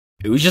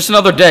It was just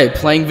another day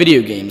playing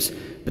video games,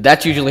 but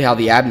that's usually how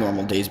the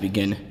abnormal days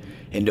begin.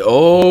 And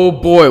oh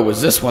boy,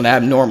 was this one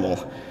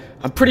abnormal.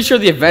 I'm pretty sure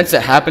the events that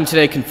happened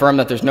today confirm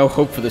that there's no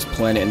hope for this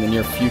planet in the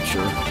near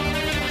future.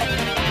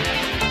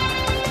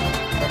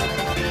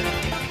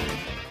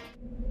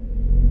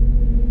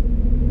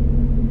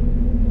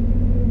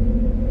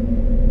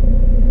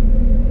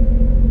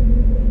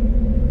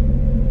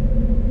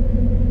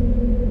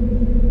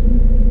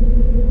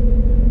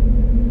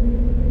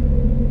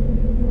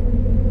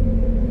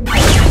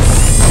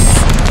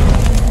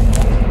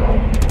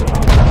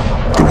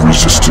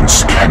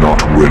 Resistance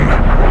cannot win.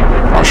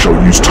 I shall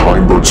use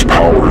Timebird's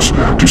powers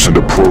to send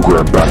a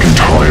program back in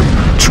time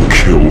to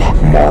kill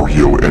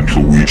Mario and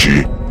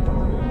Luigi.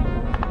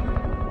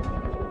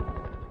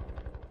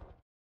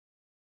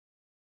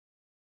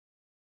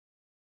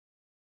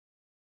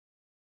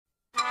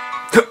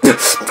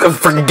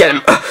 Forget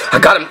him. I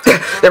got him.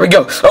 There we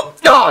go.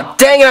 Oh,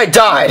 dang it, I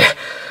died.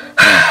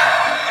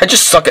 I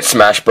just suck at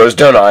Smash Bros,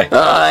 don't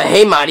I?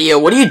 Hey Mario,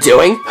 what are you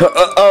doing?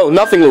 Oh,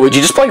 nothing, Luigi,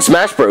 just playing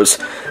Smash Bros.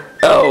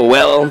 Oh,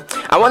 well,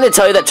 I wanted to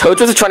tell you that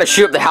Toadsworth is trying to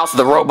shoot up the house of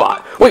the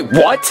robot. Wait,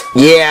 what?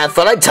 Yeah, I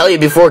thought I'd tell you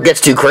before it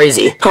gets too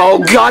crazy. Oh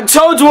god,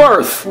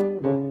 Toadsworth!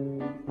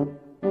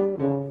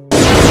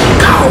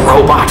 Go,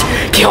 robot!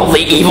 Kill the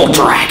evil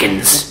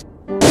dragons!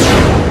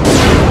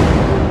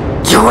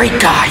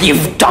 Eureka!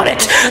 You've done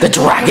it! The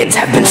dragons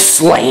have been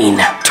slain!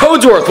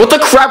 Toadsworth, what the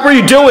crap are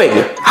you doing?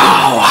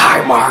 Oh,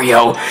 hi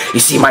Mario. You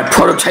see my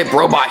prototype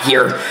robot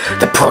here?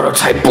 The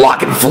prototype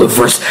Block and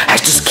Floofers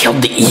has just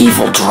killed the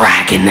evil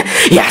dragon.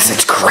 Yes,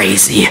 it's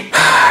crazy.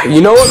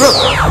 You know what?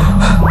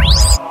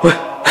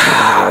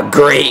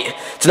 Great.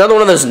 It's another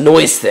one of those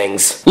noise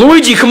things.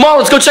 Luigi, come on,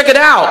 let's go check it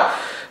out!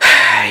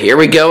 Here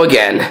we go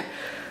again.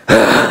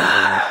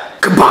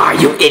 Goodbye,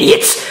 you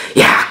idiots!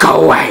 Yeah,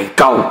 go away,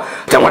 go!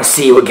 Don't want to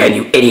see you again,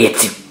 you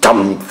idiots, you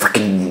dumb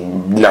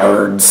freaking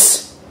nerds.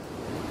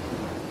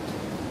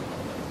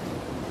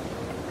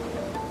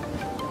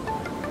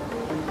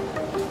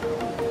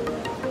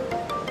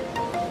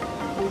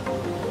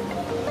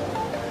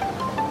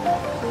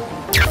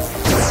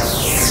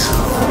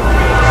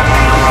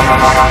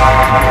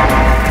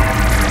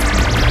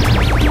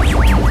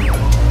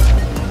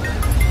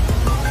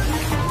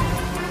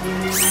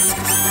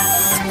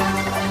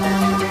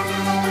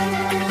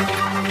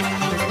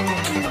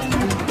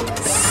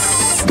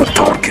 The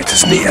target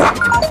is near.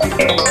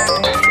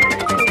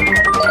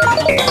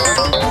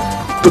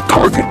 The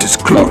target is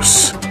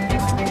close.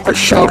 I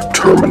shall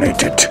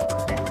terminate it.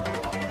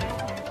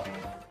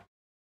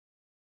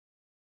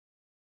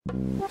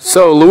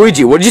 So,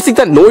 Luigi, what did you think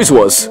that noise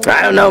was?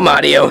 I don't know,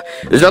 Mario.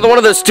 There's another one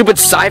of those stupid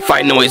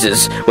sci-fi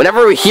noises.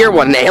 Whenever we hear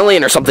one, an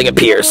alien or something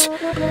appears.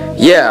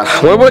 Yeah,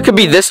 I wonder what it could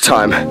be this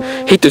time.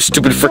 Hate those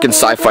stupid frickin'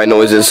 sci-fi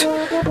noises.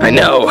 I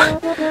know.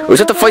 We always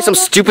have to fight some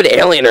stupid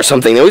alien or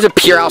something. They always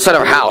appear outside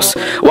our house.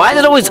 Why is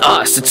it always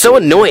us? It's so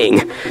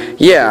annoying.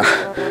 Yeah,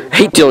 I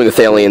hate dealing with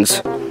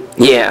aliens.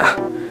 Yeah,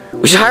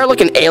 we should hire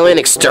like an alien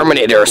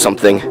exterminator or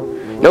something.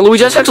 No,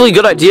 Luigi, that's actually a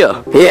good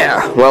idea.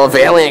 Yeah, well, if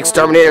alien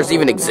exterminators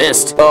even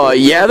exist.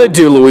 Yeah, they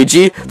do,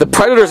 Luigi. The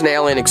Predator's an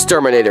alien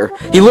exterminator.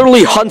 He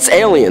literally hunts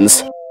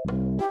aliens.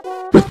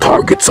 The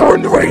targets are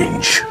in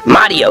range.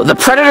 Mario, the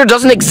Predator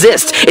doesn't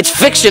exist. It's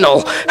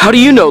fictional. How do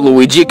you know,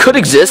 Luigi? It could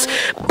exist,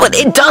 but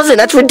it doesn't.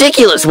 That's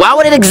ridiculous. Why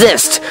would it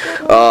exist?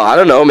 I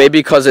don't know. Maybe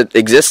because it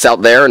exists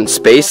out there in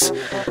space.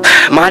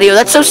 Mario,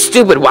 that's so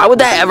stupid. Why would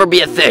that ever be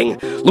a thing?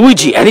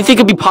 Luigi, anything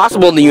could be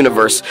possible in the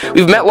universe.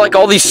 We've met, like,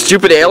 all these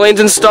stupid aliens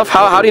and stuff.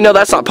 How do you know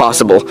that's not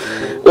possible?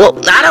 Well,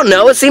 I don't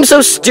know. It seems so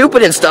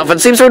stupid and stuff.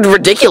 It seems so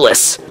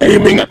ridiculous.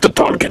 Aiming at the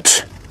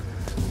target.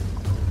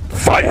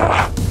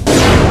 Fire.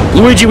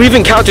 Luigi, we've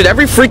encountered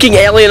every freaking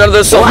alien under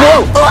the sun.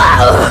 Whoa!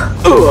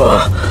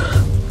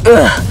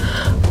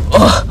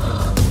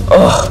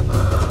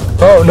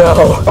 Oh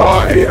no.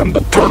 I am the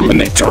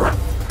Terminator.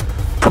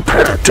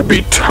 Prepare to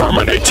be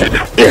terminated.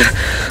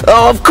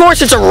 Oh, of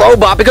course it's a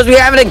robot, because we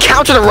haven't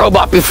encountered a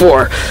robot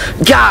before.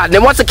 God, and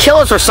it wants to kill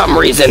us for some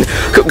reason.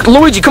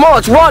 Luigi, come on,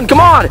 let's run,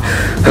 come on.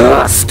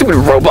 Stupid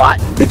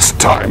robot. It's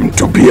time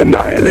to be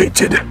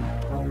annihilated.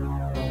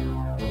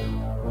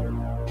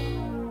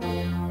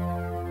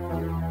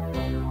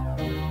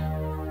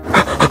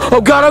 Oh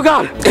god, oh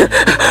god!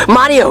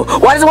 Mario,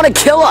 why does it want to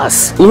kill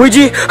us?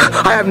 Luigi,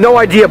 I have no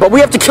idea, but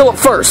we have to kill it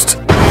first.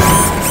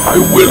 I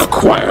will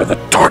acquire the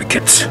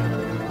target.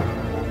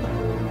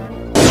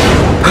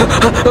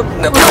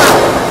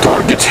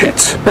 Target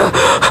hit.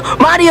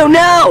 Mario,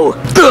 no!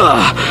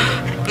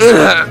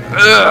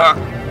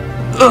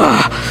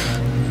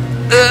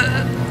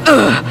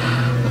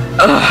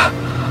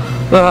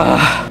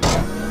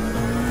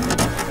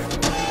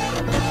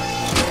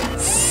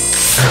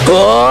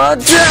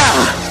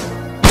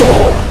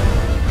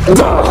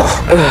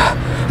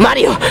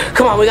 Mario,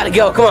 come on, we gotta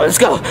go. Come on, let's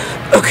go.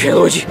 Okay,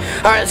 Luigi.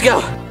 Alright, let's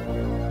go.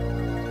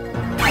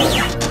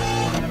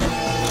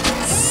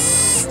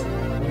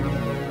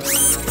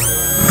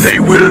 They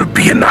will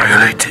be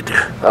annihilated.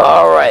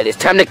 Alright, it's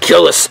time to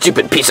kill this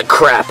stupid piece of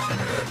crap.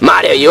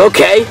 Mario, you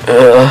okay?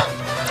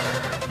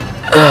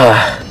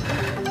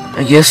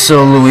 I guess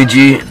so,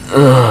 Luigi.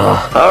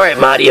 Alright,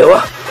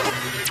 Mario.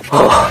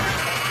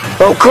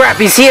 Oh crap,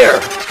 he's here!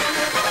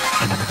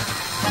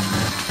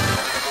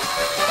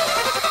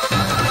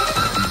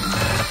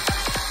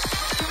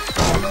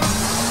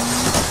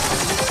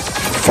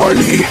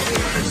 Finally,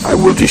 I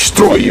will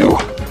destroy you.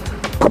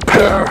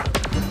 Prepare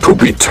to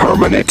be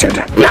terminated.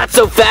 Not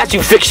so fast,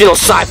 you fictional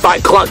sci-fi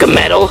clunk of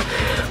metal!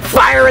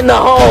 Fire in the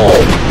hole!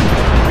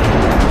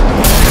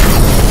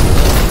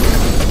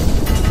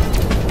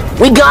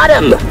 We got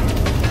him!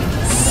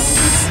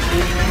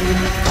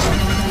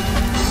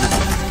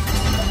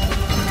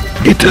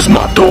 It is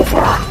not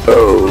over.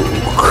 Oh,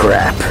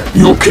 crap.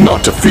 You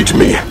cannot defeat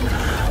me.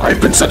 I've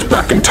been sent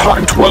back in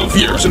time 12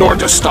 years in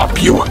order to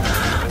stop you.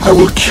 I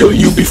will kill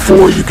you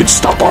before you can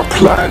stop our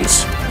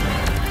plans.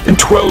 In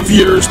 12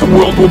 years, the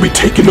world will be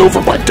taken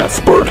over by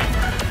Deathbird,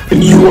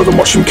 and you are the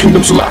Mushroom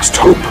Kingdom's last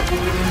hope.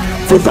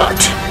 For that,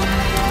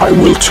 I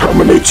will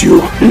terminate you.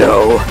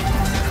 No.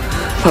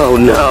 Oh,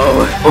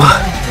 no.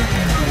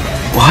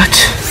 What?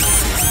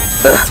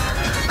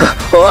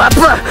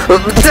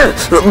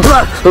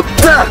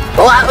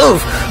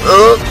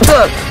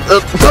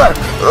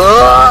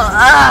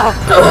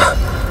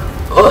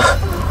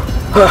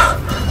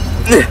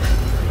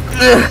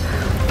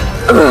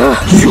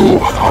 You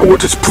are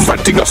what is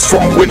preventing us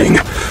from winning.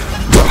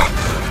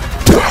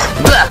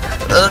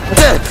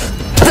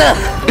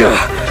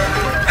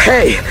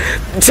 Hey,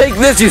 take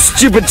this, you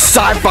stupid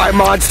sci-fi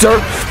monster!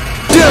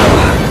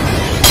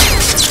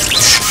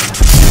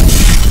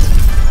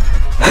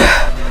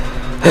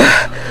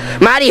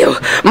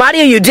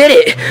 Mario, you did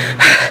it!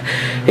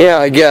 Yeah,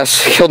 I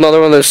guess. Killed another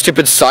one of those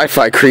stupid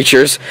sci-fi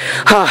creatures.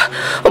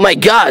 Oh my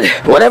god,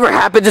 whatever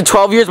happens in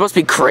 12 years must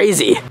be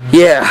crazy.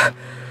 Yeah.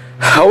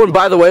 Oh, and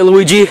by the way,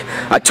 Luigi,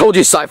 I told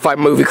you sci-fi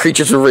movie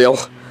creatures were real.